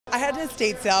had an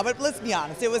estate sale, but let's be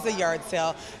honest, it was a yard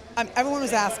sale. Everyone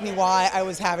was asking me why I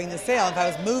was having the sale, if I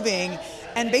was moving.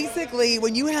 And basically,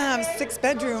 when you have 6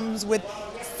 bedrooms with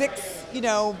 6,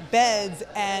 beds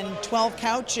and 12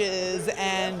 couches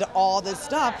and all this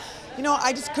stuff,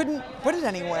 I just couldn't put it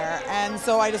anywhere. And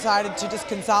so I decided to just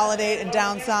consolidate and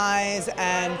downsize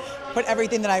and put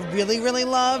everything that I really, really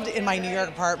loved in my New York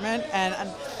apartment. And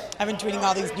I've been tweeting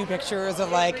all these new pictures of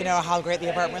how great the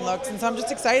apartment looks. And so I'm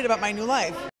just excited about my new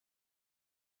life.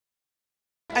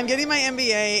 I'm getting my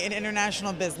MBA in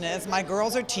international business. My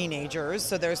girls are teenagers,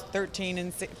 so there's 13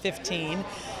 and 15.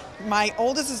 My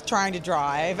oldest is trying to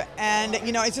drive, and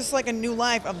it's just like a new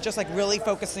life of just like really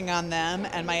focusing on them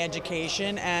and my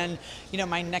education and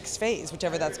my next phase,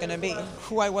 whichever that's going to be.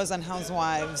 Who I was on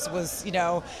Housewives was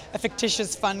a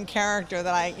fictitious fun character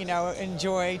that I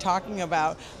enjoy talking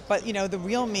about. But the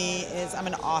real me is I'm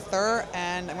an author,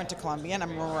 and I went to Columbia, and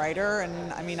I'm a writer,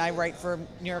 and I write for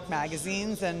New York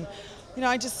magazines, and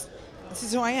this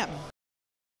is who I am.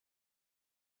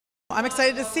 I'm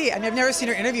excited to see. I've never seen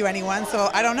her interview anyone, so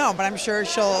I don't know, but I'm sure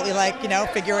she'll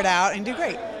figure it out and do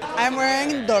great. I'm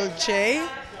wearing Dolce,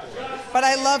 but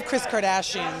I love Kris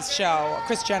Kardashian's show,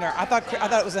 Kris Jenner. I thought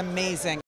it was amazing.